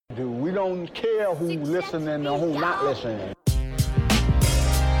We don't care who listening or who not listening.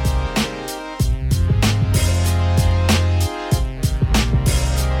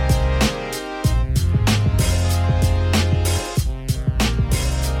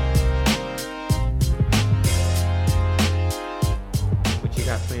 What you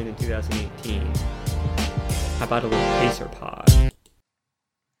got planned in 2018? How about a little Pacer pod?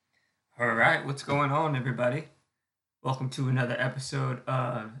 All right, what's going on, everybody? Welcome to another episode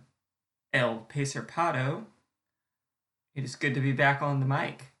of El Pacer Pado. It is good to be back on the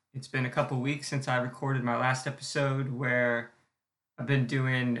mic. It's been a couple weeks since I recorded my last episode where I've been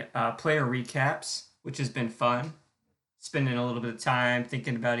doing player recaps, which has been fun. Spending a little bit of time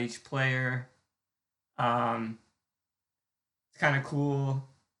thinking about each player. It's kind of cool.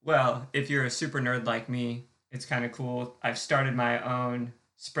 Well, if you're a super nerd like me, it's kind of cool. I've started my own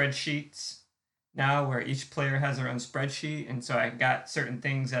spreadsheets now where each player has their own spreadsheet. And so I got certain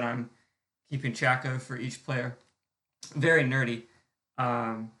things that I'm keeping track of for each player. Very nerdy.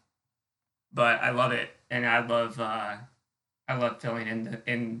 But I love it. And I love filling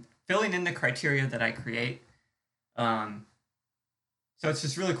in the criteria that I create. So it's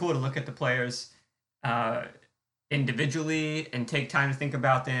just really cool to look at the players individually and take time to think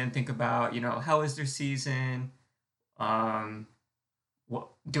about them, think about, how is their season?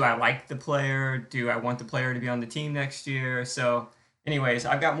 Do I like the player? Do I want the player to be on the team next year? So anyways,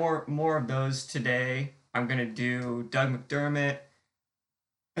 I've got more of those today. I'm going to do Doug McDermott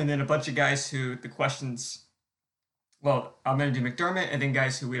and then a bunch of guys who the questions, well, I'm going to do McDermott and then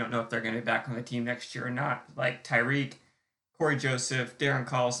guys who we don't know if they're going to be back on the team next year or not, like Tyreek, Corey Joseph, Darren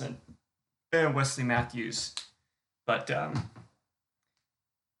Carlson, and Wesley Matthews. But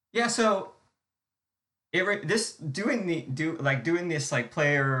yeah, so doing this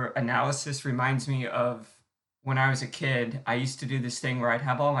player analysis reminds me of when I was a kid. I used to do this thing where I'd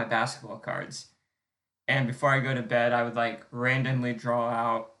have all my basketball cards, and before I go to bed, I would randomly draw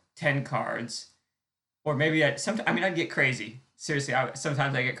out 10 cards, or maybe I'd get crazy. Seriously,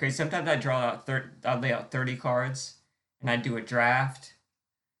 sometimes I get crazy. Sometimes I'd lay out 30 cards, and I'd do a draft.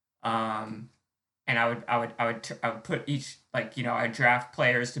 And I would put each I'd draft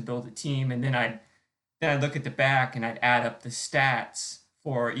players to build a team, and then I'd look at the back and I'd add up the stats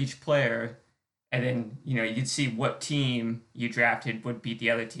for each player, and then you could see what team you drafted would beat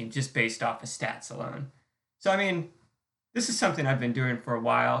the other team just based off of stats alone. So this is something I've been doing for a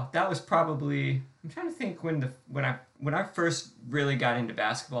while. That was probably, I'm trying to think when I first really got into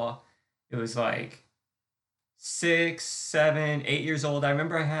basketball. It was 6, 7, 8 years old. I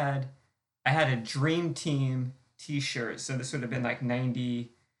remember I had a Dream Team t-shirt. So this would have been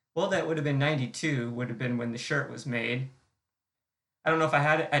 90. Well, that would have been 92, would have been when the shirt was made. I don't know if I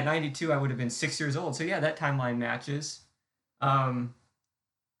had it at 92, I would have been 6 years old. So yeah, that timeline matches.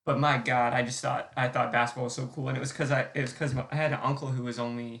 But my God, I thought basketball was so cool. And it was because I had an uncle who was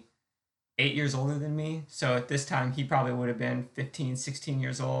only 8 years older than me. So at this time, he probably would have been 15, 16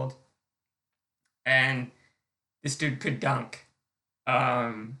 years old. And this dude could dunk.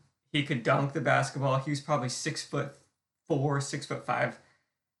 He could dunk the basketball. He was probably 6'4", 6'5".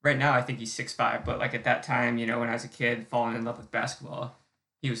 Right now, I think he's 6'5", but at that time, when I was a kid falling in love with basketball,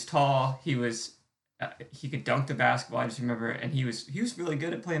 he was tall. He could dunk the basketball. I just remember, and he was really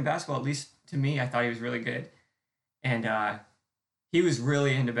good at playing basketball. At least to me, I thought he was really good, and he was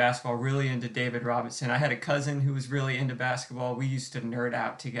really into basketball, really into David Robinson. I had a cousin who was really into basketball. We used to nerd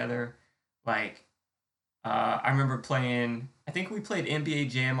out together, I remember playing. I think we played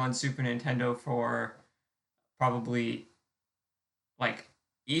NBA Jam on Super Nintendo for probably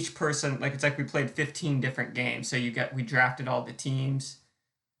each person. We played 15 different games. So we drafted all the teams.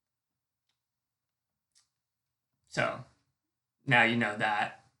 So now you know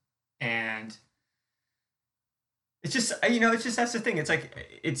that, and it's just that's the thing.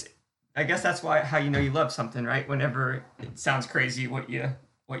 I guess that's how you love something, right? Whenever it sounds crazy what you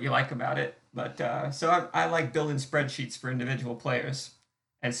like about it. But so I like building spreadsheets for individual players,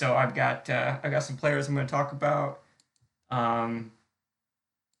 and so I've got some players I'm going to talk about.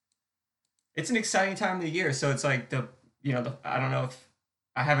 It's an exciting time of the year, so it's I don't know if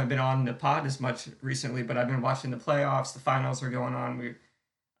I haven't been on the pod as much recently, but I've been watching the playoffs. The finals are going on.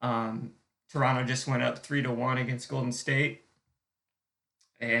 Toronto just went up 3-1 against Golden State,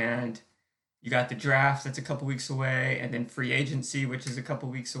 and you got the draft that's a couple weeks away, and then free agency, which is a couple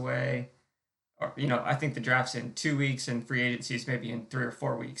weeks away. Or I think the draft's in 2 weeks, and free agency is maybe in 3 or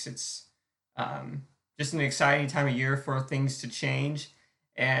 4 weeks. It's just an exciting time of year for things to change,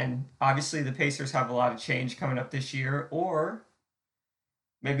 and obviously the Pacers have a lot of change coming up this year, or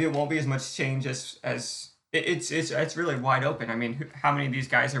maybe it won't be as much change as it's really wide open. I mean, how many of these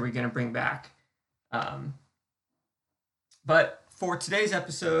guys are we going to bring back? But for today's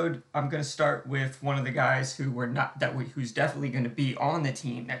episode, I'm going to start with one of the guys who's definitely going to be on the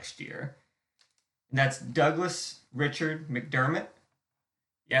team next year, and that's Douglas Richard McDermott.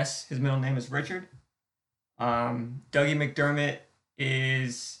 Yes, his middle name is Richard. Dougie McDermott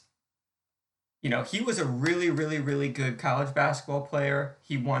is, he was a really, really, really good college basketball player.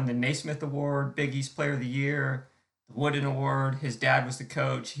 He won the Naismith Award, Big East Player of the Year, the Wooden Award. His dad was the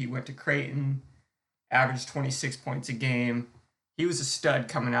coach. He went to Creighton, averaged 26 points a game. He was a stud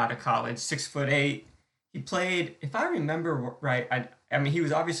coming out of college, 6'8". He played, if I remember right, I mean, he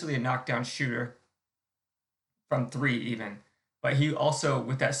was obviously a knockdown shooter from three even, but he also,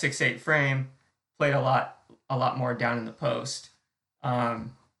 with that 6'8" frame, played a lot more down in the post.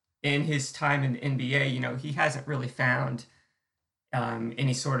 In his time in the NBA, he hasn't really found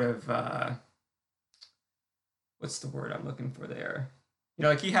any sort of what's the word I'm looking for there?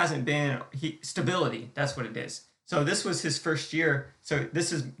 He hasn't been stability. That's what it is. So this was his first year. So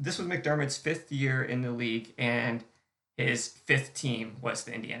this was McDermott's fifth year in the league, and his fifth team was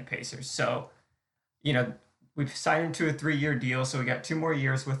the Indiana Pacers. So, we've signed him to a 3-year deal, so we got 2 more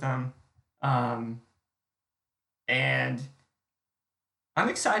years with him. And I'm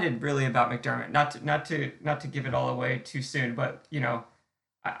excited really about McDermott. Not to give it all away too soon, but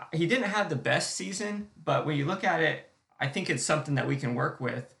he didn't have the best season, but when you look at it, I think it's something that we can work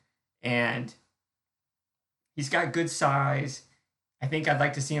with, and he's got good size. I think I'd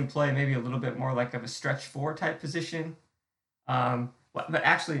like to see him play maybe a little bit more like of a stretch 4 type position. But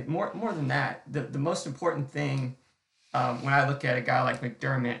actually, more than that, the most important thing when I look at a guy like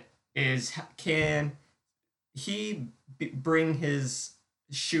McDermott is, can he bring his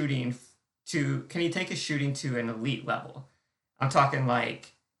shooting can he take his shooting to an elite level? I'm talking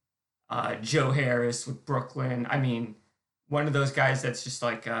like Joe Harris with Brooklyn. I mean, one of those guys that's just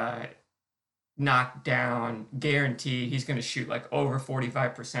like knocked down, guaranteed. He's going to shoot like over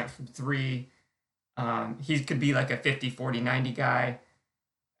 45% from 3. He could be like a 50, 40, 90 guy.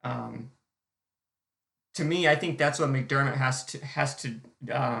 To me, I think that's what McDermott has to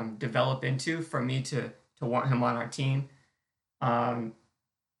develop into for me to want him on our team.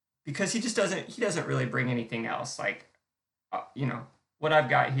 Because he doesn't really bring anything else. Like, what I've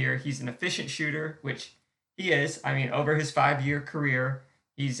got here, he's an efficient shooter, which he is. I mean, over his 5-year career,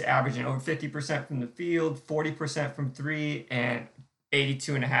 he's averaging over 50% from the field, 40% from 3, and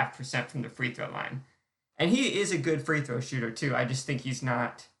 82.5% from the free throw line. And he is a good free throw shooter too. I just think he's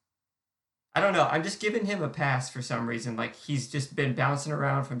not, I don't know, I'm just giving him a pass for some reason. Like, he's just been bouncing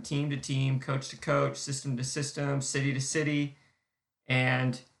around from team to team, coach to coach, system to system, city to city.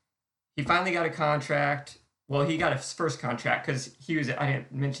 And he finally got a contract. Well, he got his first contract because I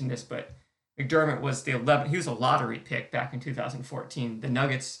didn't mention this, but McDermott was he was a lottery pick back in 2014. The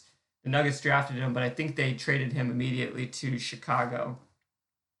Nuggets drafted him, but I think they traded him immediately to Chicago.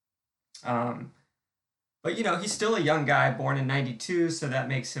 But he's still a young guy, born in 92, so that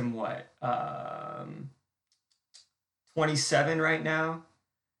makes him what? 27 right now.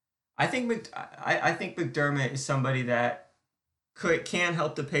 I think McDermott is somebody that can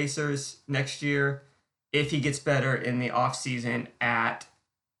help the Pacers next year if he gets better in the offseason at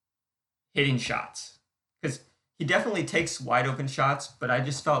hitting shots. Because he definitely takes wide open shots, but I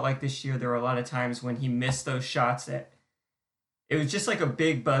just felt like this year there were a lot of times when he missed those shots that it was just like a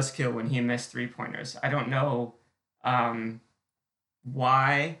big buzzkill when he missed 3-pointers. I don't know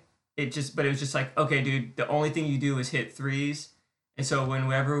why. But it was just like, okay, dude, the only thing you do is hit threes. And so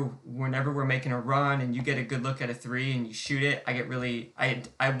whenever we're making a run and you get a good look at a 3 and you shoot it,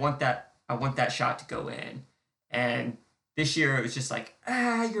 I want that shot to go in. And this year it was just like,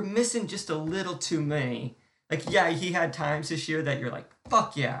 you're missing just a little too many. Like, yeah, he had times this year that you're like,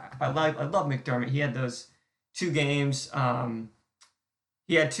 fuck yeah, I love McDermott. He had those 2 games.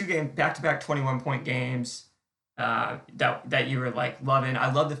 He had 2 games, back-to-back 21-point games that you were like loving.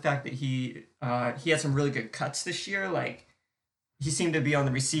 I love the fact that he had some really good cuts this year. Like, he seemed to be on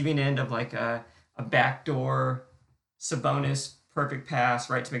the receiving end of like a backdoor Sabonis perfect pass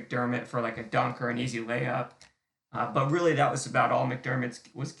right to McDermott for like a dunk or an easy layup. But really, that was about all McDermott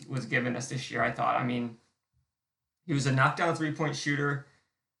was giving us this year, I thought. I mean, he was a knockdown 3-point shooter.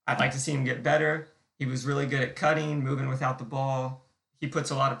 I'd like to see him get better. He was really good at cutting, moving without the ball. He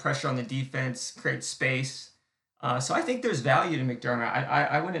puts a lot of pressure on the defense, creates space. So I think there's value to McDermott.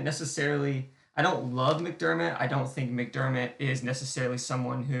 I wouldn't necessarily... I don't love McDermott. I don't think McDermott is necessarily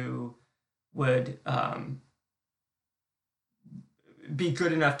someone who would be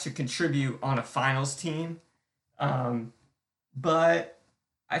good enough to contribute on a finals team. But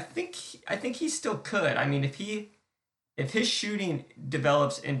I think he still could. I mean, if his shooting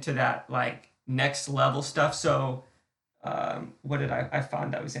develops into that like next level stuff. So what did I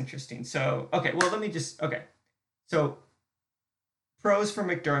found that was interesting. So okay, well let me just okay. So pros for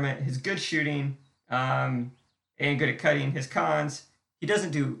McDermott: his good shooting, and good at cutting. His cons: he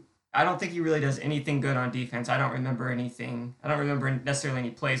doesn't do. I don't think he really does anything good on defense. I don't remember anything. I don't remember necessarily any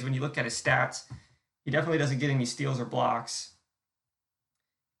plays. When you look at his stats, he definitely doesn't get any steals or blocks.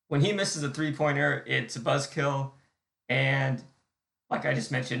 When he misses a 3-pointer, it's a buzzkill. And like I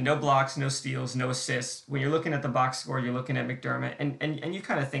just mentioned, no blocks, no steals, no assists. When you're looking at the box score, you're looking at McDermott, and you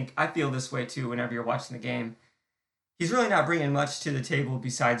kind of think, I feel this way too whenever you're watching the game. He's really not bringing much to the table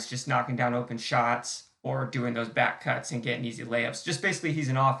besides just knocking down open shots or doing those back cuts and getting easy layups. Just basically, he's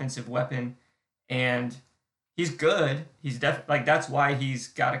an offensive weapon, and he's good. He's definitely like that's why he's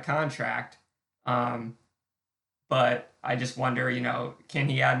got a contract. But I just wonder, can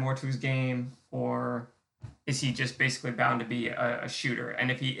he add more to his game, or is he just basically bound to be a shooter? And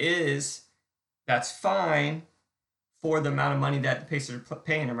if he is, that's fine for the amount of money that the Pacers are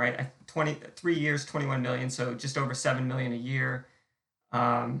paying him, right? 3 years, $21 million, so just over $7 million a year.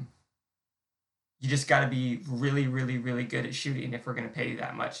 You just got to be really, really, really good at shooting if we're going to pay you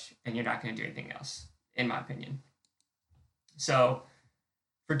that much, and you're not going to do anything else, in my opinion. So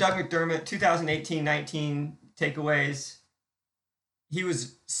for Doug McDermott, 2018-19 takeaways. He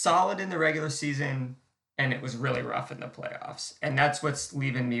was solid in the regular season, and it was really rough in the playoffs. And that's what's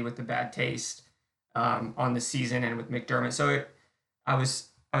leaving me with the bad taste on the season and with McDermott. So I was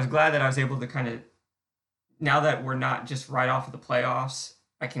glad that I was able to kind of, now that we're not just right off of the playoffs,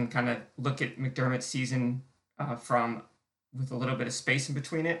 I can kind of look at McDermott's season from with a little bit of space in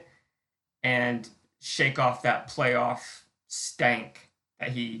between it and shake off that playoff stank that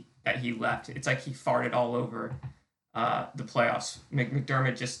he left. It's like he farted all over the playoffs.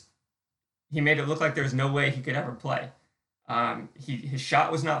 McDermott just, he made it look like there's no way he could ever play. His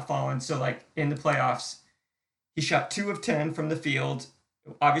shot was not falling. So like in the playoffs, he shot 2 of 10 from the field.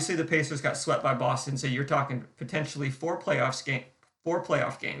 Obviously the Pacers got swept by Boston, so you're talking potentially 4 playoff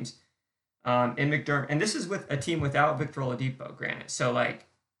games in McDermott. And this is with a team without Victor Oladipo, granted. So like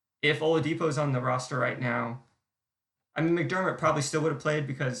if Oladipo's on the roster right now, I mean, McDermott probably still would have played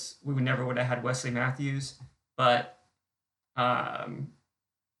because we never would have had Wesley Matthews. But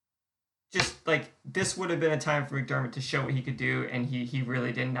just like this would have been a time for McDermott to show what he could do, and he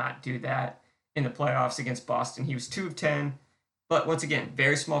really did not do that in the playoffs against Boston. He was 2 of 10, but once again,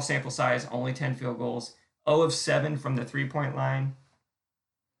 very small sample size, only 10 field goals, 0 of 7 from the 3-point line.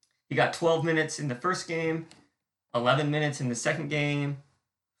 He got 12 minutes in the first game, 11 minutes in the second game,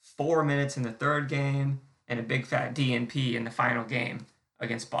 4 minutes in the third game, and a big fat DNP in the final game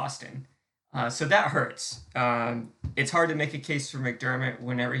against Boston. So that hurts. It's hard to make a case for McDermott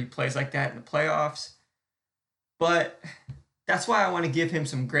whenever he plays like that in the playoffs. But that's why I want to give him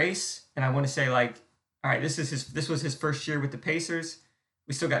some grace, and I want to say, like, all right, this was his first year with the Pacers.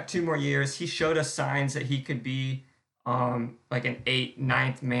 We still got 2 more years. He showed us signs that he could be like an 8th,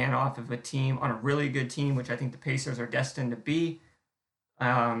 9th man off of a team on a really good team, which I think the Pacers are destined to be.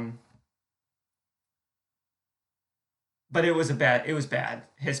 But it was bad.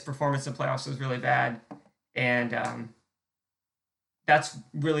 His performance in the playoffs was really bad, and that's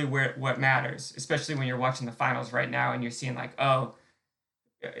really what matters, especially when you're watching the finals right now and you're seeing like, oh,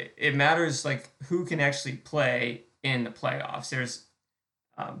 it matters like who can actually play in the playoffs.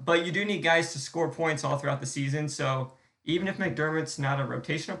 But you do need guys to score points all throughout the season. So even if McDermott's not a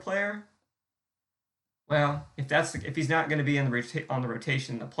rotational player, well, if he's not going to be on the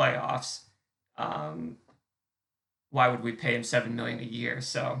rotation in the playoffs, why would we pay him $7 million a year?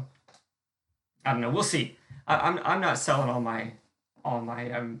 So I don't know. We'll see. I'm not selling all my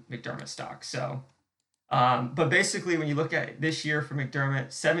McDermott stock. So, but basically, when you look at this year for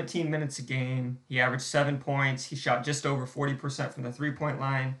McDermott, 17 minutes a game, he averaged 7 points. He shot just over 40% from the 3-point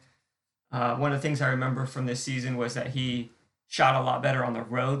line. One of the things I remember from this season was that he shot a lot better on the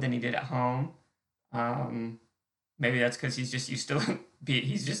road than he did at home. Maybe that's because he's just used to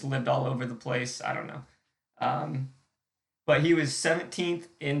he's just lived all over the place. I don't know. But he was 17th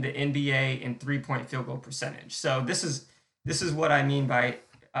in the NBA in 3-point field goal percentage. So this is what I mean by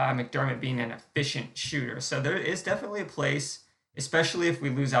McDermott being an efficient shooter. So there is definitely a place, especially if we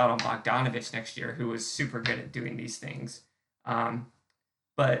lose out on Bogdanovich next year, who was super good at doing these things.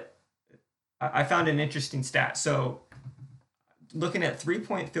 But I found an interesting stat. So looking at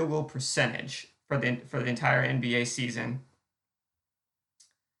 3-point field goal percentage for the entire NBA season,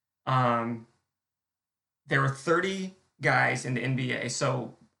 there were 30 guys in the NBA,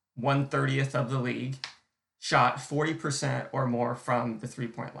 so 1/30th of the league, shot 40% or more from the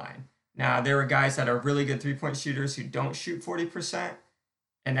 3-point line. Now, there are guys that are really good 3-point shooters who don't shoot 40%,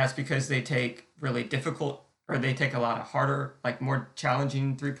 and that's because they take really difficult, or they take a lot of harder, like more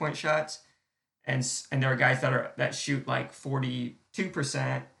challenging 3-point shots. And there are guys that shoot like 42%,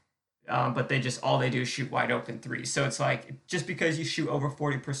 but all they do is shoot wide open threes. So it's like, just because you shoot over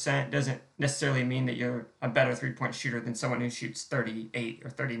 40% doesn't necessarily mean that you're a better 3-point shooter than someone who shoots 38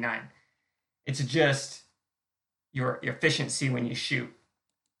 or 39. It's just your efficiency when you shoot.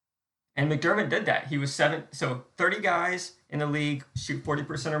 And McDermott did that. He was 30 guys in the league shoot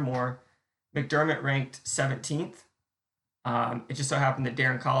 40% or more. McDermott ranked 17th. It just so happened that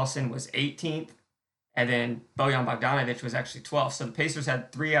Darren Collison was 18th, and then Bojan Bogdanovic was actually 12th. So the Pacers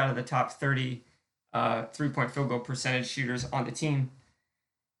had 3 out of the top 30 3-point field goal percentage shooters on the team.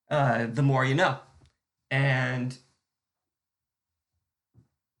 The more you know. And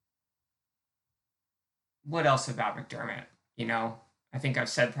what else about McDermott? I think I've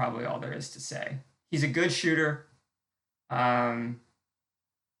said probably all there is to say. He's a good shooter. But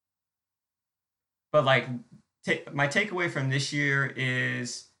like, my takeaway from this year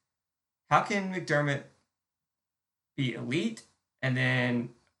is, how can McDermott be elite? And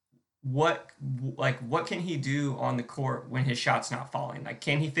then what can he do on the court when his shot's not falling? Like,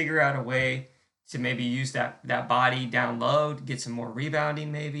 can he figure out a way to maybe use that body down low to get some more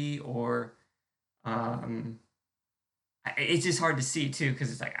rebounding maybe? Or it's just hard to see too,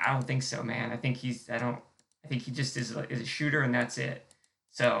 because it's like, I don't think so, man. I think he just is a shooter, and that's it.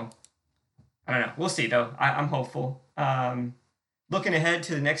 So I don't know. We'll see though. I'm hopeful. Looking ahead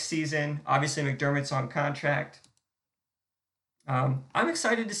to the next season, obviously McDermott's on contract. I'm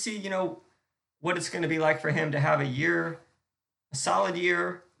excited to see, what it's going to be like for him to have a solid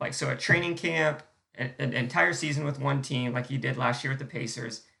year, like, so a training camp, an entire season with one team like he did last year with the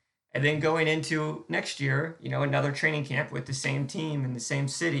Pacers. And then going into next year, another training camp with the same team in the same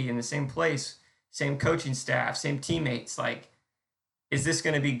city, in the same place, same coaching staff, same teammates. Like, is this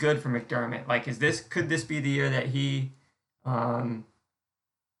going to be good for McDermott? Like, could this be the year that he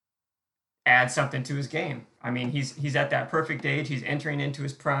adds something to his game? I mean, he's at that perfect age. He's entering into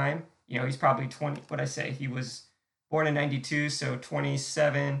his prime. He's probably 20. What'd I say? He was born in 92, so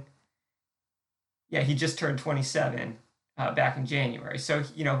 27. Yeah, he just turned 27. Back in January. So,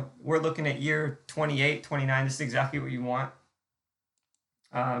 we're looking at year 28, 29. This is exactly what you want.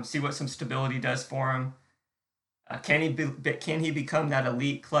 See what some stability does for him. Can he become that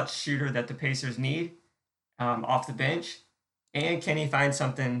elite clutch shooter that the Pacers need off the bench? And can he find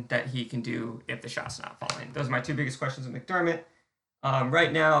something that he can do if the shot's not falling? Those are my 2 biggest questions with McDermott.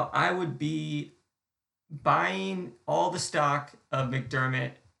 Right now, I would be buying all the stock of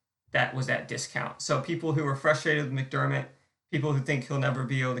McDermott that was at discount. So people who are frustrated with McDermott, people who think he'll never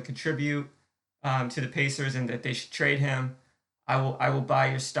be able to contribute to the Pacers and that they should trade him, I will buy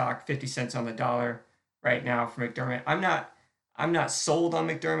your stock 50 cents on the dollar right now for McDermott. I'm not sold on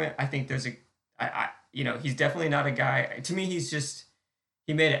McDermott. I think he's definitely not a guy. To me,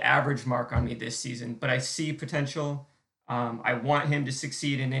 he made an average mark on me this season, but I see potential. I want him to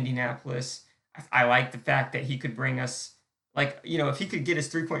succeed in Indianapolis. I like the fact that he could bring us, like, if he could get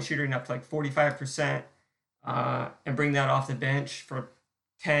his 3-point shooting up to like 45%, and bring that off the bench for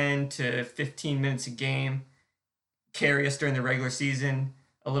 10 to 15 minutes a game, carry us during the regular season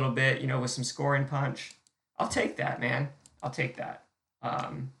a little bit, with some scoring punch. I'll take that, man. I'll take that.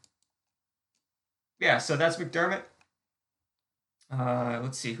 Yeah, so that's McDermott.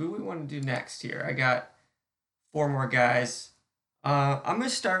 Let's see, who we want to do next here. I got 4 more guys. I'm going to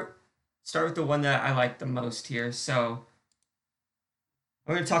start with the one that I like the most here. So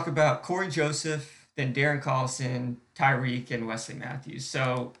I'm going to talk about Corey Joseph, then Darren Collison, Tyreek, and Wesley Matthews.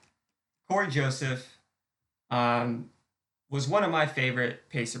 So Corey Joseph was one of my favorite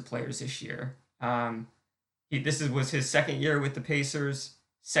Pacer players this year. This was his second year with the Pacers,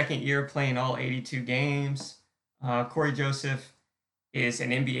 second year playing all 82 games. Corey Joseph is an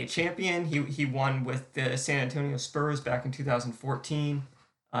NBA champion. He won with the San Antonio Spurs back in 2014,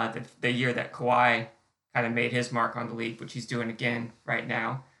 the year that Kawhi kind of made his mark on the league, which he's doing again right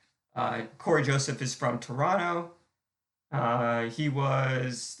now. Corey Joseph is from Toronto. He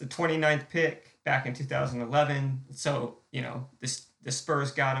was the 29th pick back in 2011. So, the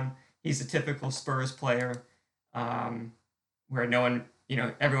Spurs got him. He's a typical Spurs player, where no one,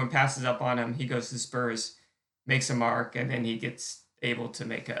 everyone passes up on him. He goes to the Spurs, makes a mark, and then he gets able to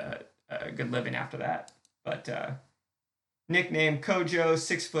make a good living after that. But nickname Kojo,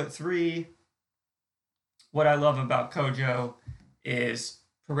 6'3". What I love about Kojo is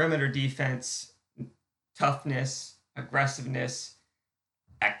perimeter defense, toughness, aggressiveness,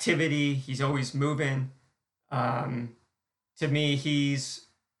 activity. He's always moving. To me, he's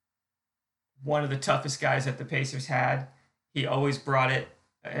one of the toughest guys that the Pacers had. He always brought it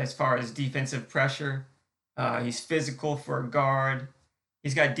as far as defensive pressure. He's physical for a guard.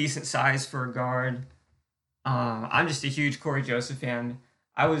 He's got decent size for a guard. I'm just a huge Corey Joseph fan.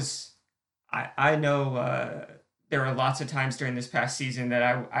 I know there were lots of times during this past season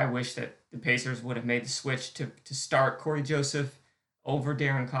that I wish that the Pacers would have made the switch to start Corey Joseph over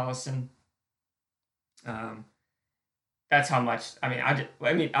Darren Collison. That's how much. I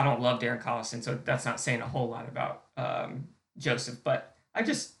don't love Darren Collison, so that's not saying a whole lot about Joseph. But I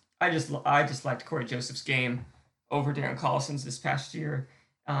just liked Corey Joseph's game over Darren Collison's this past year.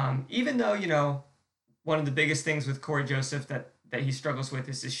 Even though one of the biggest things with Corey Joseph that he struggles with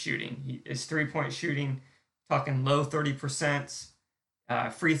is his shooting. His 3-point shooting, talking low 30%,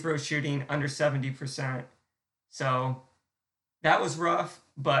 free throw shooting under 70%. So that was rough,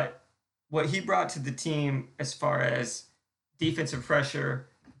 but what he brought to the team as far as defensive pressure,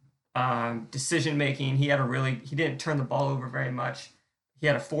 decision making, he didn't turn the ball over very much. He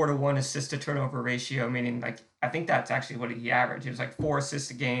had a 4-to-1 assist to turnover ratio, meaning I think that's actually what he averaged. It was 4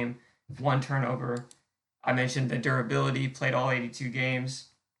 assists a game, 1 turnover. I mentioned the durability, played all 82 games.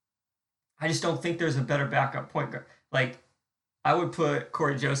 I just don't think there's a better backup point guard. I would put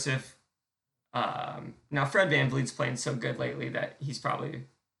Corey Joseph. Now Fred VanVleet's playing so good lately that he's probably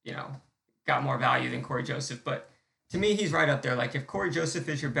got more value than Corey Joseph. But to me, he's right up there. If Corey Joseph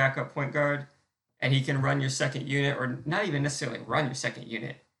is your backup point guard and he can run your second unit, or not even necessarily run your second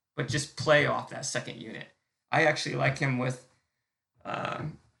unit, but just play off that second unit, I actually like him with. I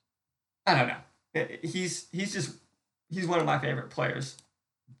don't know. He's one of my favorite players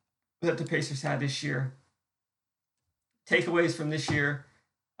that the Pacers had this year. Takeaways from this year,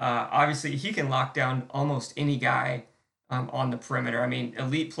 obviously he can lock down almost any guy on the perimeter. I mean,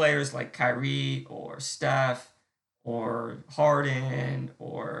 elite players like Kyrie or Steph or Harden,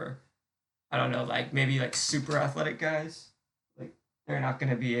 or I don't know, maybe super athletic guys. They're not going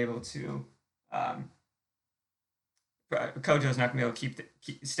to be able to. Kojo's not going to be able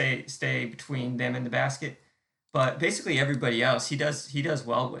to stay between them and the basket, but basically everybody else he does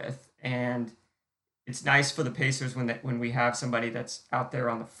well with, and it's nice for the Pacers when we have somebody that's out there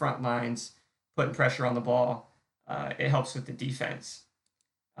on the front lines putting pressure on the ball. It helps with the defense.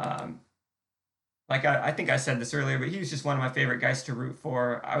 I think I said this earlier, but he was just one of my favorite guys to root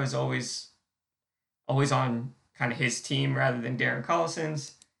for. I was always on kind of his team rather than Darren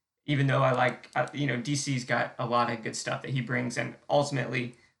Collison's. Even though DC's got a lot of good stuff that he brings, and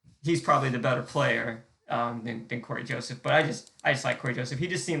ultimately, he's probably the better player than Corey Joseph. But I just like Corey Joseph. He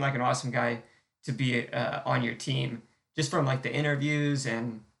just seemed like an awesome guy to be on your team, just from the interviews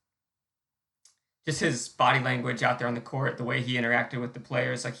and just his body language out there on the court, the way he interacted with the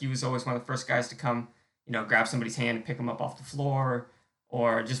players. He was always one of the first guys to come, grab somebody's hand and pick them up off the floor,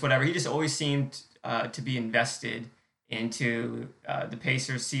 or just whatever. He just always seemed to be invested into the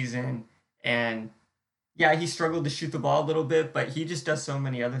Pacers season. And yeah, he struggled to shoot the ball a little bit, but he just does so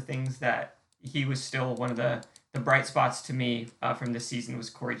many other things that he was still one of the bright spots to me from this season was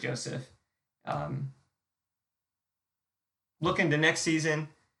Corey Joseph. Looking to next season,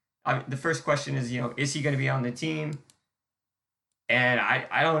 the first question is, is he going to be on the team? And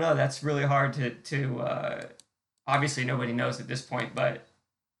I don't know. That's really hard to obviously nobody knows at this point, but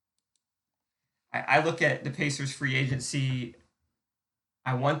I look at the Pacers free agency.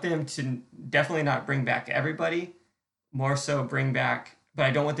 I want them to definitely not bring back everybody, more so bring back, but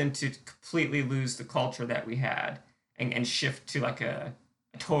I don't want them to completely lose the culture that we had and shift to a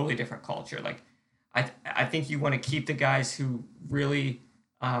totally different culture. I think you want to keep the guys who really,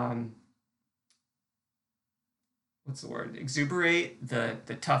 what's the word? Exuberate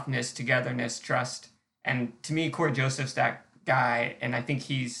the toughness, togetherness, trust. And to me, Corey Joseph's that guy, and I think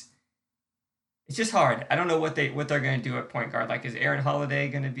it's just hard. I don't know what they're going to do at point guard. Is Aaron Holiday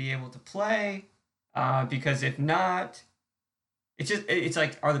going to be able to play? Because if not, it's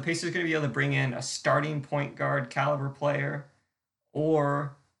are the Pacers going to be able to bring in a starting point guard caliber player,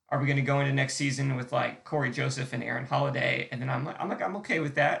 or are we going to go into next season with Corey Joseph and Aaron Holiday? And then I'm okay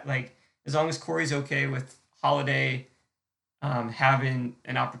with that. As long as Corey's okay with Holiday having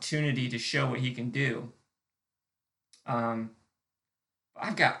an opportunity to show what he can do. I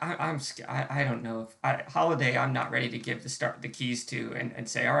don't know if Holiday, I'm not ready to give the keys to and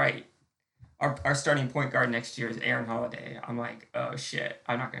say, all right, our starting point guard next year is Aaron Holiday. I'm oh shit,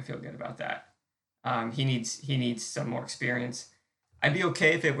 I'm not gonna feel good about that. He needs some more experience. I'd be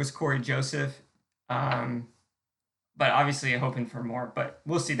okay if it was Corey Joseph, but obviously I'm hoping for more. But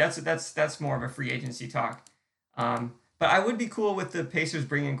we'll see. That's more of a free agency talk. But I would be cool with the Pacers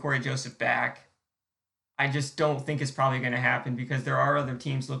bringing Corey Joseph back. I just don't think it's probably going to happen because there are other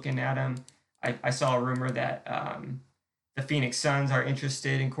teams looking at him. I saw a rumor that the Phoenix Suns are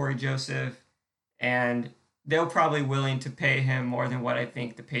interested in Corey Joseph, and they'll probably willing to pay him more than what I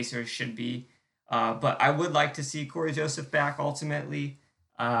think the Pacers should be. But I would like to see Corey Joseph back ultimately.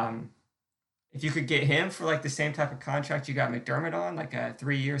 If you could get him for like the same type of contract you got McDermott on, like a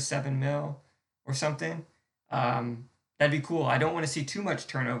 3 year, $7 million or something, that'd be cool. I don't want to see too much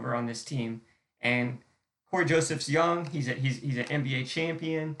turnover on this team. And Corey Joseph's young. He's an NBA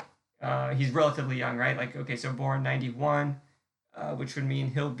champion. He's relatively young, right? Like, okay, so born 91, which would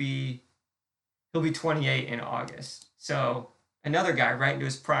mean he'll be 28 in August. So another guy right into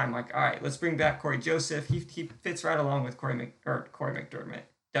his prime. Like, all right, let's bring back Corey Joseph. He fits right along with Corey McDermott,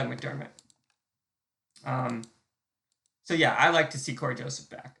 Doug McDermott. So yeah, I like to see Corey Joseph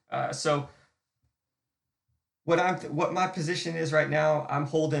back. So what my position is right now, I'm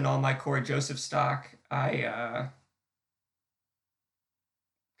holding all my Corey Joseph stock. Because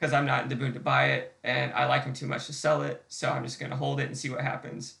I'm not in the mood to buy it, and I like him too much to sell it. So I'm just gonna hold it and see what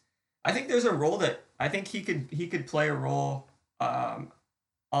happens. I think there's a role that I think he could play a role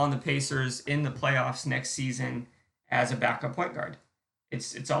on the Pacers in the playoffs next season as a backup point guard.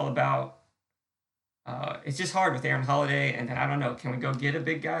 It's all about. It's just hard with Aaron Holiday, and then I don't know. Can we go get a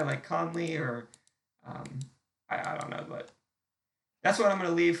big guy like Conley or I don't know, but that's what I'm going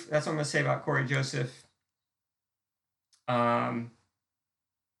to leave. That's what I'm going to say about Corey Joseph. Let's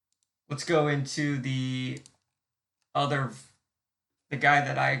go into the guy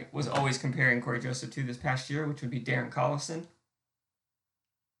that I was always comparing Corey Joseph to this past year, which would be Darren Collison.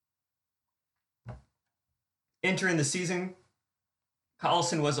 Entering the season,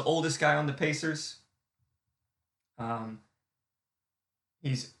 Collison was the oldest guy on the Pacers.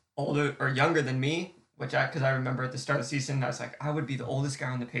 He's older or younger than me, because I remember at the start of the season, I was like, I would be the oldest guy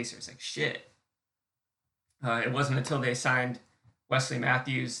on the Pacers. Like, shit. It wasn't until they signed Wesley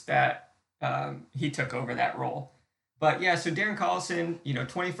Matthews that he took over that role. But yeah, so Darren Collison,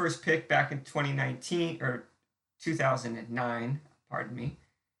 21st pick back in 2019 or 2009, pardon me.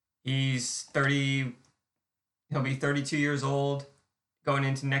 He's 30, he'll be 32 years old going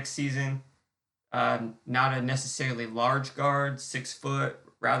into next season. Not a necessarily large guard, 6 foot,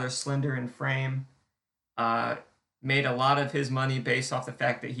 rather slender in frame. Made a lot of his money based off the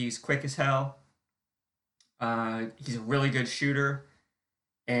fact that he's quick as hell. He's a really good shooter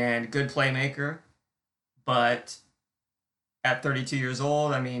and good playmaker. But at 32 years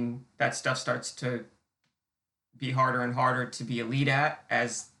old, I mean, that stuff starts to be harder and harder to be elite at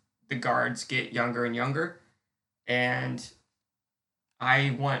as the guards get younger and younger. And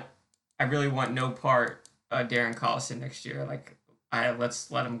I really want no part of Darren Collison next year. Like, let's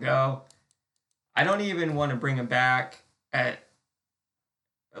let him go. I don't even want to bring him back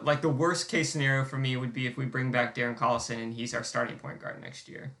like the worst case scenario for me would be if we bring back Darren Collison and he's our starting point guard next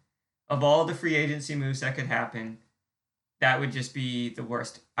year. Of all the free agency moves that could happen, that would just be the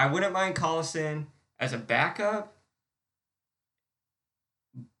worst. I wouldn't mind Collison as a backup,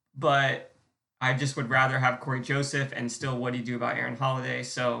 but I just would rather have Corey Joseph and still what do you do about Aaron Holiday.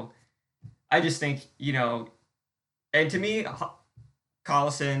 So I just think, and to me,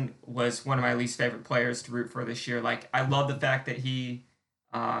 Collison was one of my least favorite players to root for this year. Like, I love the fact that he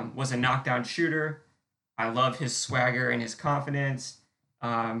was a knockdown shooter. I love his swagger and his confidence.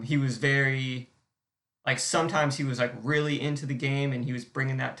 He was very, like, sometimes he was like really into the game and he was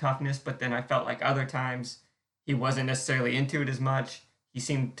bringing that toughness, but then I felt like other times he wasn't necessarily into it as much. He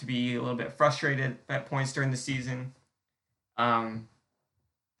seemed to be a little bit frustrated at points during the season. I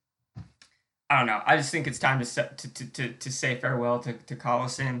don't know. I just think it's time to say farewell to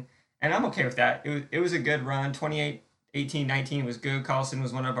Collison, and I'm okay with that. It was a good run. 2018-19 was good. Collison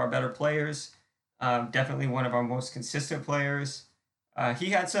was one of our better players. Definitely one of our most consistent players. He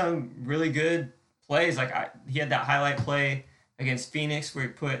had some really good plays. Like he had that highlight play against Phoenix where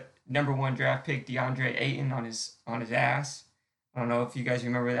he put #1 draft pick DeAndre Ayton on his ass. I don't know if you guys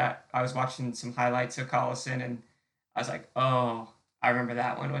remember that. I was watching some highlights of Collison and I was like, oh, I remember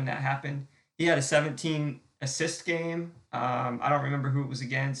that one when that happened. He had a 17 assist game. I don't remember who it was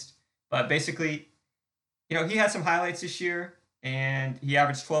against, but basically, he had some highlights this year, and he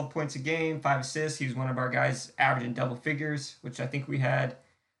averaged 12 points a game, 5 assists. He was one of our guys averaging double figures, which I think we had.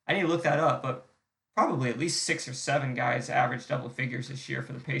 I need to look that up, but probably at least 6 or 7 guys averaged double figures this year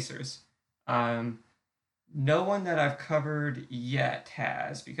for the Pacers. No one that I've covered yet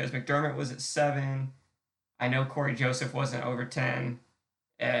has, because McDermott was at 7. I know Corey Joseph wasn't over 10.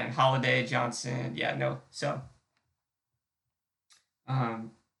 And Holiday, Johnson, yeah, no. So,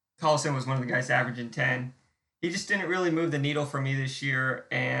 Collison was one of the guys averaging 10. He just didn't really move the needle for me this year,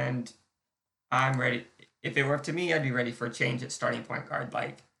 and I'm ready. if it were up to me, I'd be ready for a change at starting point guard.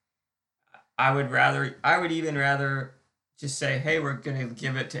 Like, I would even rather just say, hey, we're gonna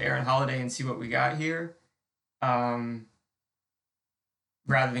give it to Aaron Holiday and see what we got here, um,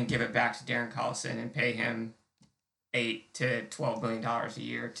 rather than give it back to Darren Collison and pay him $8 to $12 million a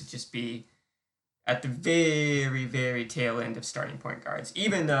year to just be at the very, very tail end of starting point guards.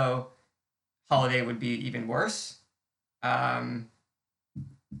 Even though Holiday would be even worse.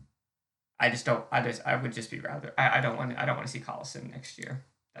 I just don't. I would just be rather. I don't want. I don't want to see Collison next year.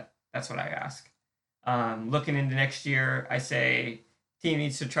 That's what I ask. Looking into next year, I say team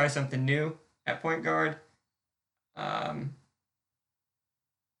needs to try something new at point guard. I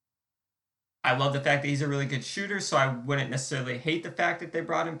love the fact that he's a really good shooter, so I wouldn't necessarily hate the fact that they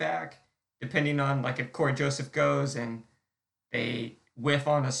brought him back. Depending on like if Corey Joseph goes and they whiff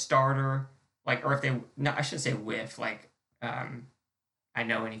on a starter, like or if they no, I shouldn't say whiff. Like I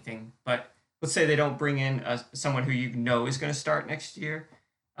know anything, but let's say they don't bring in someone who you know is going to start next year.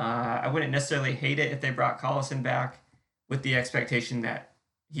 I wouldn't necessarily hate it if they brought Collison back with the expectation that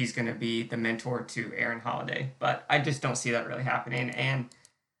he's going to be the mentor to Aaron Holiday, but I just don't see that really happening. And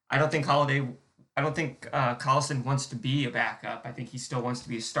I don't think Collison wants to be a backup. I think he still wants to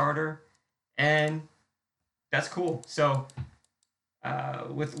be a starter, and that's cool. So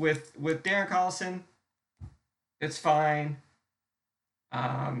with Darren Collison, it's fine.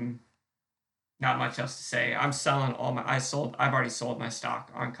 Not much else to say. I'm selling I've already sold my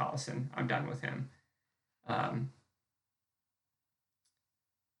stock on Collison. I'm done with him.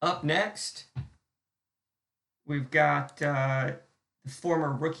 Up next, we've got the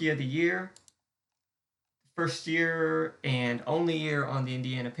former Rookie of the Year, first year and only year on the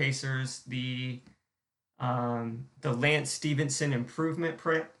Indiana Pacers, the Lance Stevenson Improvement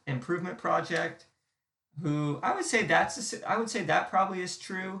Project, who I would say that probably is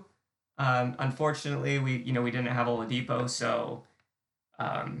true. Unfortunately, we didn't have Oladipo, so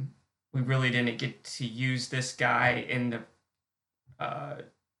we really didn't get to use this guy in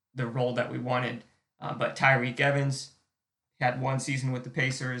the role that we wanted. But Tyreke Evans had one season with the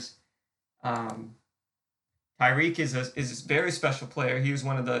Pacers. Tyreke is a very special player.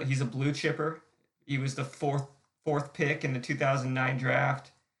 He's a blue chipper. He was the fourth pick in the 2009 draft.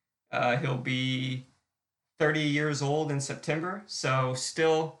 He'll be 30 years old in September, so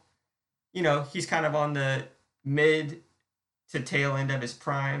still, he's kind of on the mid to tail end of his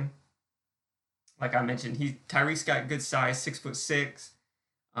prime. Like I mentioned, Tyreke's got good size, 6'6".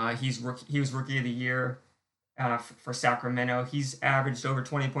 He was Rookie of the Year for Sacramento. He's averaged over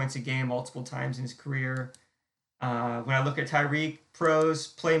 20 points a game multiple times in his career. When I look at Tyreke,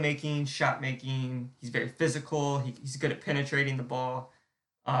 pros, playmaking, shot making, he's very physical. He's good at penetrating the ball.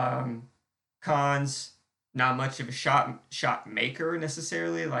 Cons, not much of a shot maker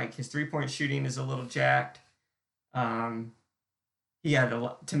necessarily. Like his 3-point shooting is a little jacked. He had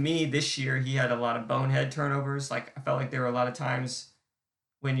to me this year, he had a lot of bonehead turnovers. Like I felt like there were a lot of times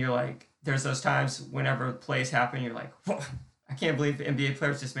when you're like, there's those times whenever plays happen, you're like, whoa, I can't believe NBA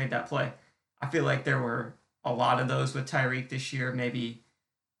players just made that play. I feel like there were a lot of those with Tyreke this year, maybe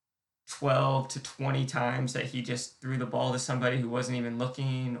 12 to 20 times that he just threw the ball to somebody who wasn't even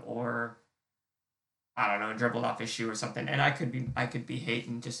looking, or I don't know, dribbled off his shoe or something. And I could be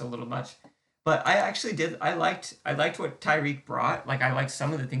hating just a little much. But I actually did. I liked what Tyreke brought. Like I liked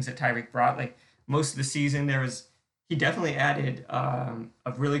some of the things that Tyreke brought. Like most of the season, he definitely added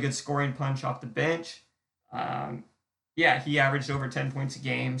a really good scoring punch off the bench. He averaged over 10 points a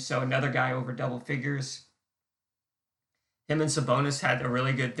game. So another guy over double figures. Him and Sabonis had a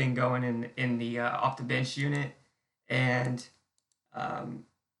really good thing going in the off the bench unit, and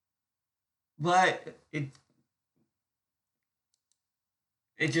but it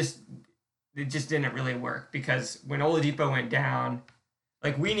just didn't really work, because when Oladipo went down,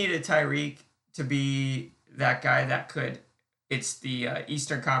 like we needed Tyreke to be that guy that could. It's the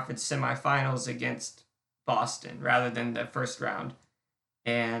Eastern Conference semifinals against Boston rather than the first round,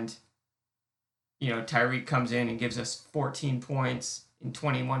 and Tyreke comes in and gives us 14 points in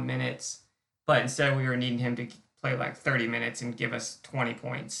 21 minutes, but instead we were needing him to play like 30 minutes and give us 20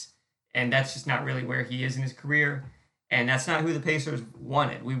 points, and that's just not really where he is in his career. And that's not who the Pacers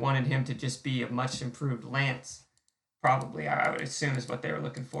wanted. We wanted him to just be a much improved Lance, probably, I would assume, is what they were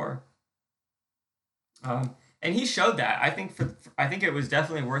looking for. And he showed that. I think it was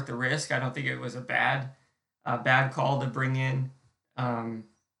definitely worth the risk. I don't think it was a bad call to bring in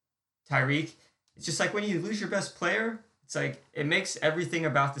Tyreke. It's just like when you lose your best player, it's like it makes everything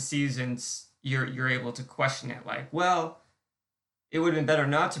about the seasons you're able to question it. Like, well, it would have been better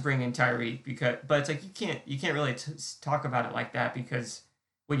not to bring in Tyreke, but it's like you can't really talk about it like that, because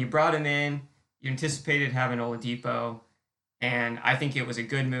when you brought him in, You anticipated having Oladipo, and I think it was a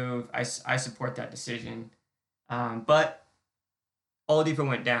good move. I support that decision. But Oladipo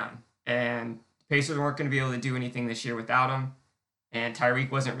went down, and the Pacers weren't going to be able to do anything this year without him, and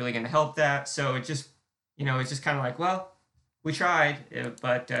Tyreek wasn't really going to help that. So it just, it's just kind of like, well, we tried,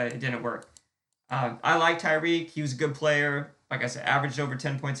 but it didn't work. I like Tyreek. He was a good player. Like I said, averaged over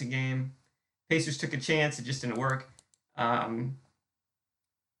 10 points a game. Pacers took a chance. It just didn't work.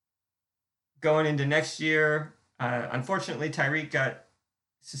 Going into next year, unfortunately, Tyreek got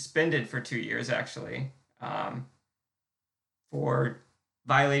suspended for 2 years, actually, for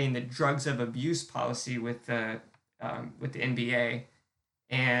violating the drugs of abuse policy with the NBA.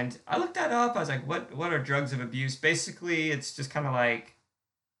 And I looked that up. I was like, what are drugs of abuse? Basically, it's just kind of like,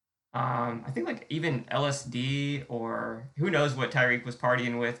 I think like even LSD, or who knows what Tyreek was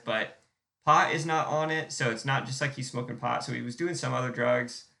partying with, but pot is not on it. So it's not just like he's smoking pot. So he was doing some other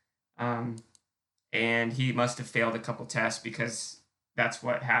drugs. And he must have failed a couple tests, because that's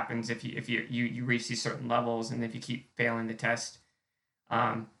what happens if you reach these certain levels, and if you keep failing the test.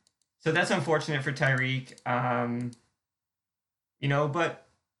 So that's unfortunate for Tyreek. But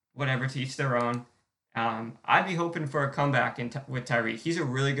whatever, to each their own. I'd be hoping for a comeback with Tyreek. He's a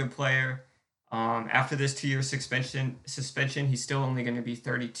really good player. After this 2-year suspension, he's still only going to be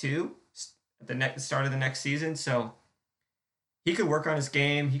 32 at the start of the next season. So he could work on his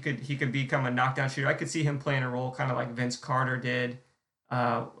game. He could become a knockdown shooter. I could see him playing a role kind of like Vince Carter did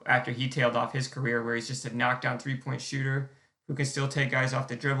after he tailed off his career, where he's just a knockdown 3-point shooter who can still take guys off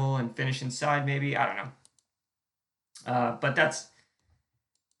the dribble and finish inside. Maybe, I don't know. But that's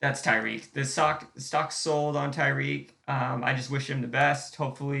Tyreek. The stock sold on Tyreek. I just wish him the best.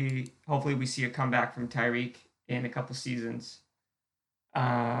 Hopefully we see a comeback from Tyreek in a couple seasons.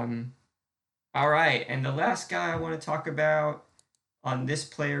 All right, and the last guy I want to talk about on this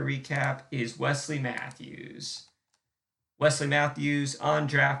player recap is Wesley Matthews. Wesley Matthews,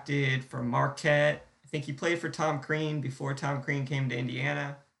 undrafted from Marquette. I think he played for Tom Crean before Tom Crean came to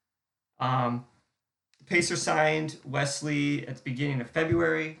Indiana. The Pacers signed Wesley at the beginning of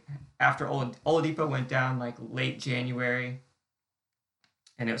February after Oladipo went down like late January.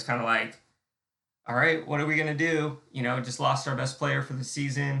 And it was kind of like, all right, what are we going to do? Just lost our best player for the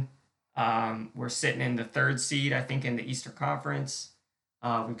season. We're sitting in the 3rd seed, I think, in the Eastern Conference.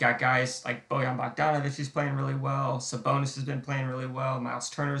 We've got guys like Bojan Bogdanovic who's playing really well. Sabonis has been playing really well. Miles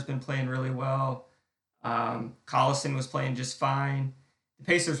Turner's been playing really well. Collison was playing just fine. The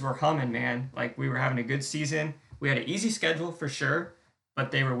Pacers were humming, man. Like, we were having a good season. We had an easy schedule for sure,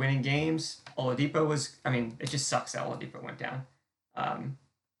 but they were winning games. Oladipo was, it just sucks that Oladipo went down.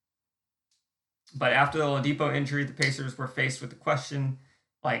 But after the Oladipo injury, the Pacers were faced with the question,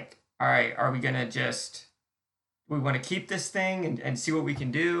 like, all right, are we going to we want to keep this thing and see what we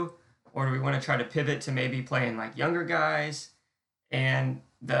can do? Or do we want to try to pivot to maybe playing like younger guys? And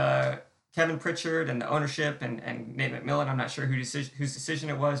the Kevin Pritchard and the ownership and Nate McMillan, I'm not sure whose decision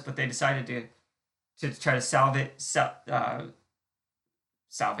it was, but they decided to try to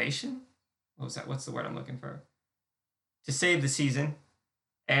salvation? What was that? What's the word I'm looking for? To save the season.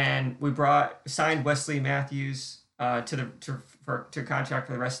 And we signed Wesley Matthews to contract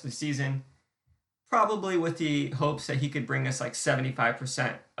for the rest of the season, probably with the hopes that he could bring us like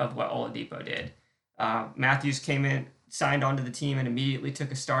 75% of what Oladipo did. Matthews came in, signed onto the team, and immediately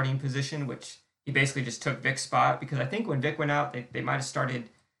took a starting position, which he basically just took Vic's spot, because I think when Vic went out, they might have started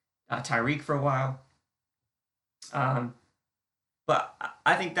Tyreek for a while. But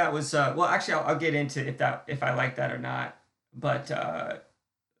I think that was well. Actually, I'll get into if I like that or not. But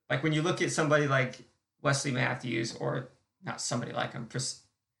like when you look at somebody like Wesley Matthews, or not somebody like him,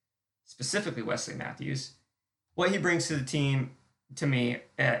 specifically Wesley Matthews, what he brings to the team, to me,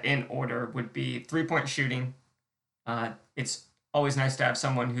 in order, would be 3-point shooting. It's always nice to have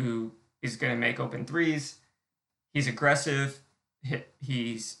someone who is going to make open threes. He's aggressive.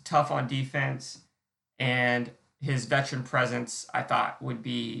 He's tough on defense, and his veteran presence, I thought,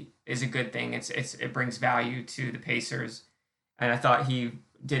 is a good thing. It brings value to the Pacers, and I thought he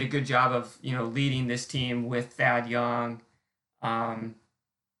did a good job of leading this team with Thad Young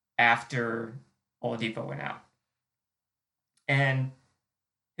after Oladipo went out. And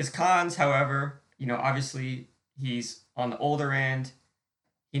his cons, however, obviously he's on the older end.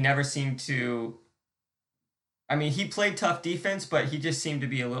 He never seemed to. He played tough defense, but he just seemed to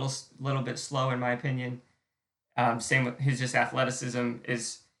be a little bit slow, in my opinion. Same with his just athleticism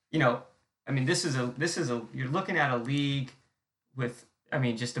is, this is a you're looking at a league with,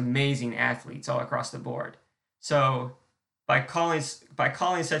 just amazing athletes all across the board. So by calling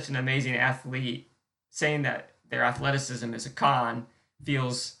such an amazing athlete, saying that their athleticism is a con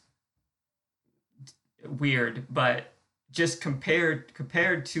feels weird, but just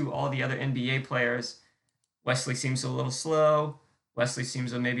compared to all the other NBA players, Wesley seems a little slow. Wesley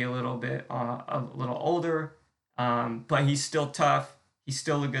seems maybe a little older, but he's still tough. He's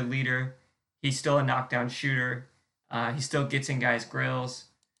still a good leader. He's still a knockdown shooter. He still gets in guys' grills.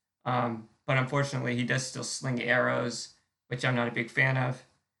 But unfortunately, he does still sling arrows, which I'm not a big fan of.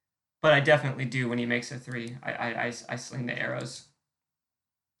 But I definitely do when he makes a three. I sling the arrows.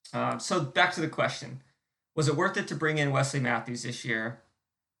 So back to the question. Was it worth it to bring in Wesley Matthews this year?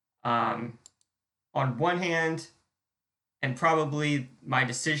 On one hand, and probably my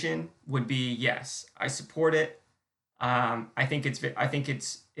decision would be yes. I support it. I think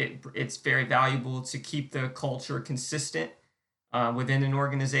it's very valuable to keep the culture consistent within an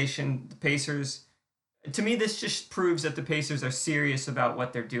organization. The Pacers, to me, this just proves that the Pacers are serious about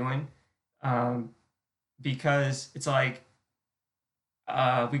what they're doing, because it's like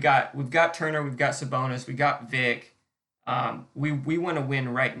we've got Turner, we've got Sabonis, we got Vic. We want to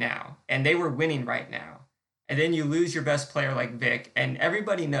win right now, and they were winning right now. And then you lose your best player like Vic, and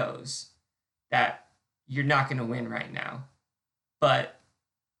everybody knows that you're not going to win right now. But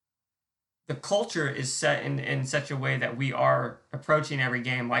the culture is set in such a way that we are approaching every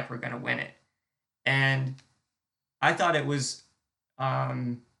game like we're going to win it. And I thought it was,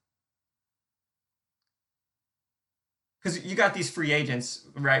 because you got these free agents,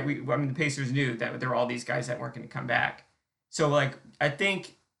 right? The Pacers knew that there were all these guys that weren't going to come back. So, like, I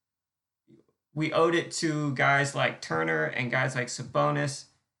think we owed it to guys like Turner and guys like Sabonis.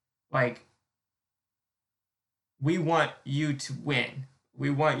 Like, we want you to win. We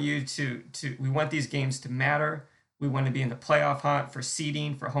want you we want these games to matter. We want to be in the playoff hunt for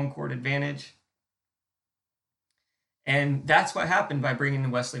seeding, for home court advantage. And that's what happened by bringing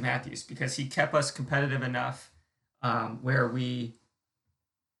in Wesley Matthews, because he kept us competitive enough where we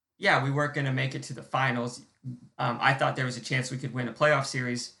weren't going to make it to the finals. I thought there was a chance we could win a playoff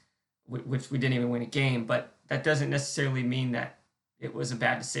series, which we didn't even win a game, but that doesn't necessarily mean that it was a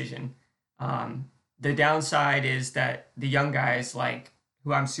bad decision. The downside is that the young guys, like,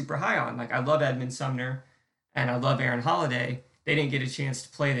 who I'm super high on, like, I love Edmund Sumner and I love Aaron Holiday, they didn't get a chance to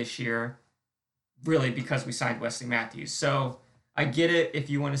play this year, really, because we signed Wesley Matthews. So I get it if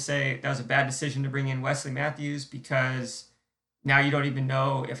you want to say that was a bad decision to bring in Wesley Matthews, because now you don't even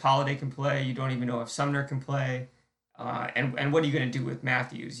know if Holiday can play. You don't even know if Sumner can play. And what are you going to do with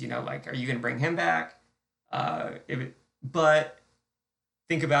Matthews? Like, are you going to bring him back? But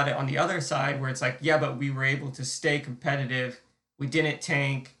think about it on the other side, where it's like, yeah, but we were able to stay competitive. We didn't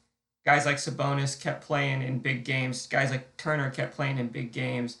tank. Guys like Sabonis kept playing in big games. Guys like Turner kept playing in big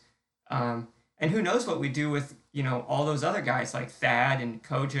games. And who knows what we do with, all those other guys like Thad and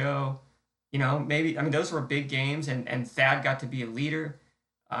Kojo. Maybe, those were big games, and Thad got to be a leader.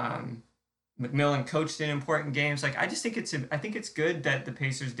 McMillan coached in important games. Like, I think it's good that the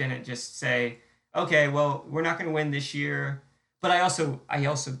Pacers didn't just say, okay, well, we're not going to win this year. But I also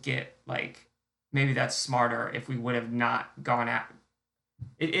get, like, maybe that's smarter if we would have not gone at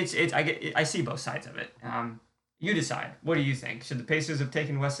it. I see both sides of it. You decide. What do you think? Should the Pacers have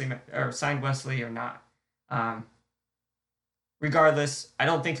taken Wesley or signed Wesley or not? Regardless, I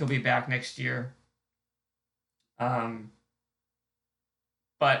don't think he'll be back next year. But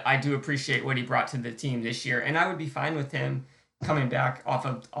I do appreciate what he brought to the team this year, and I would be fine with him coming back off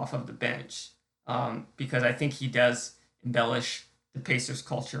of the bench, because I think he does embellish the Pacers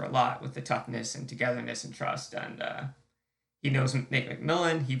culture a lot with the toughness and togetherness and trust. And he knows Nate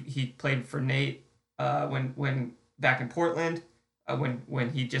McMillan. He played for Nate when back in Portland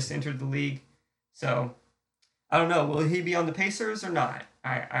when he just entered the league. So I don't know. Will he be on the Pacers or not?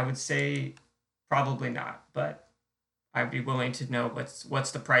 I would say probably not, but I'd be willing to know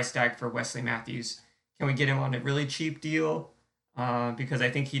what's the price tag for Wesley Matthews. Can we get him on a really cheap deal? Because I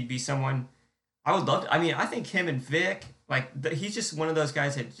think he'd be someone I would love to. I think him and Vic, like, he's just one of those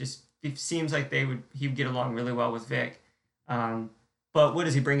guys that just, it seems like he would get along really well with Vic. But what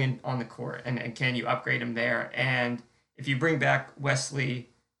does he bring in on the court, and can you upgrade him there? And if you bring back Wesley,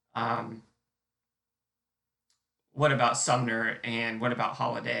 what about Sumner, and what about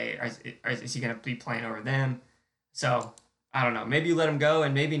Holiday? Is he going to be playing over them? So I don't know. Maybe you let him go,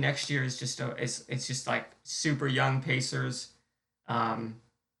 and maybe next year is just it's just like super young Pacers.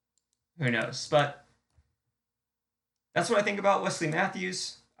 Who knows? But that's what I think about Wesley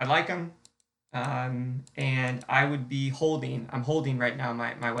Matthews. I like him. And I would be I'm holding right now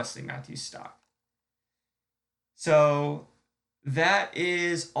my Wesley Matthews stock. So that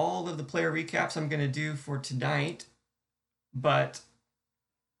is all of the player recaps I'm going to do for tonight. But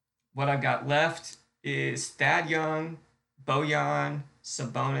what I've got left is Thad Young, Bojan,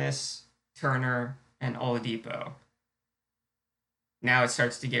 Sabonis, Turner, and Oladipo. Now it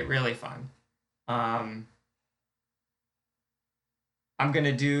starts to get really fun. I'm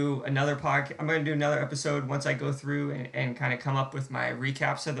gonna do another podcast. I'm gonna do another episode once I go through and kind of come up with my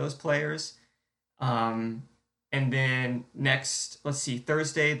recaps of those players. Um, and then next, let's see,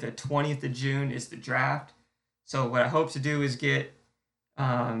 Thursday, the 20th of June is the draft. So what I hope to do is get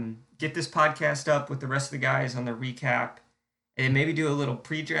this podcast up with the rest of the guys on the recap, and maybe do a little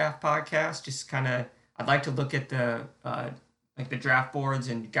pre-draft podcast. Just kind of, I'd like to look at the like the draft boards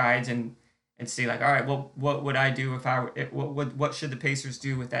and guides and see like, all right, what would I do if what should the Pacers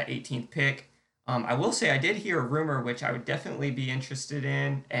do with that 18th pick? I will say I did hear a rumor which I would definitely be interested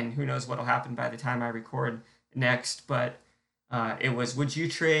in, and who knows what'll happen by the time I record next. But it was, would you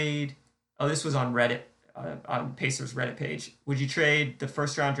trade? Oh, this was on Reddit, on Pacers Reddit page. Would you trade the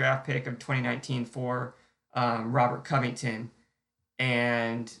first round draft pick of 2019 for Robert Covington?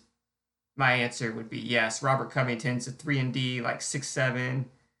 And my answer would be yes. Robert Covington's a 3-and-D, like 6'7",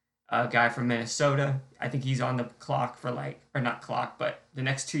 guy from Minnesota. I think he's on the clock for not clock, but the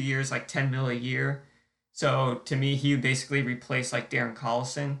next 2 years, like 10 mil a year. So to me, he would basically replace like Darren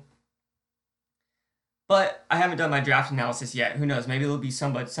Collison. But I haven't done my draft analysis yet. Who knows? Maybe it'll be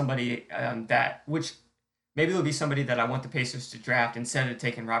somebody maybe it'll be somebody that I want the Pacers to draft instead of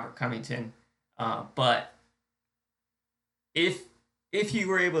taking Robert Covington. But if you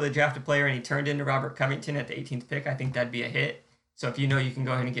were able to draft a player and he turned into Robert Covington at the 18th pick, I think that'd be a hit. So if you know you can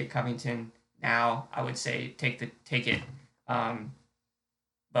go ahead and get Covington now, I would say take it.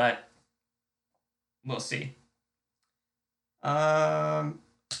 But we'll see.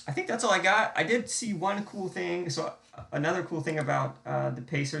 I think that's all I got. I did see one cool thing. So another cool thing about the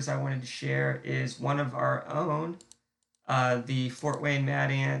Pacers I wanted to share is one of our own, the Fort Wayne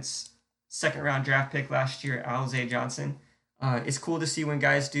Mad Ants second round draft pick last year, Alize Johnson. It's cool to see when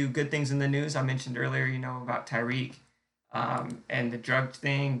guys do good things in the news. I mentioned earlier, about Tyreek and the drug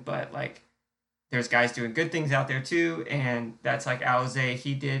thing, but like there's guys doing good things out there too, and that's like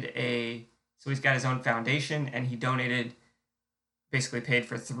Alize. So he's got his own foundation, and he basically paid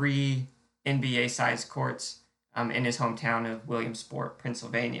for 3 NBA-sized courts in his hometown of Williamsport,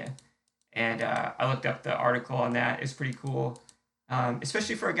 Pennsylvania. And I looked up the article on that. It's pretty cool,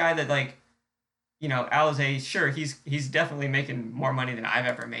 especially for a guy that Alize. Sure, he's definitely making more money than I've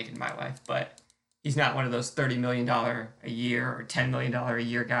ever made in my life, but he's not one of those $30 million a year or $10 million a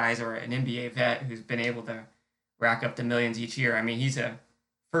year guys, or an NBA vet who's been able to rack up the millions each year. I mean, he's a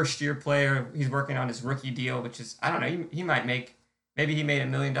first-year player. He's working on his rookie deal, which is, I don't know, he might make, maybe he made $1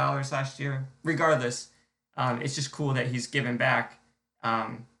 million last year. Regardless, it's just cool that he's given back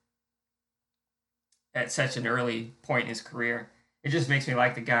at such an early point in his career. It just makes me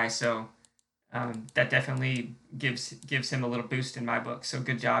like the guy, so that definitely gives him a little boost in my book. So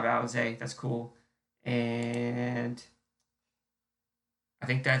good job, Alize. That's cool. And I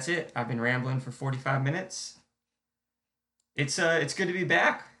think that's it. I've been rambling for 45 minutes. It's good to be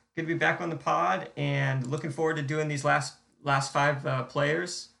back. Good to be back on the pod, and looking forward to doing these last 5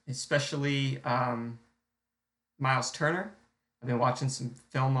 players, especially Miles Turner. I've been watching some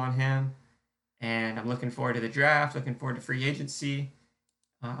film on him, and I'm looking forward to the draft. Looking forward to free agency.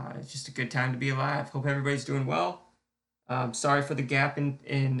 It's just a good time to be alive. Hope everybody's doing well. Sorry for the gap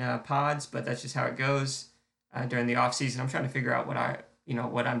in pods, but that's just how it goes during the off season. I'm trying to figure out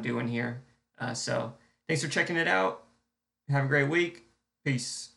what I'm doing here. So thanks for checking it out. Have a great week. Peace.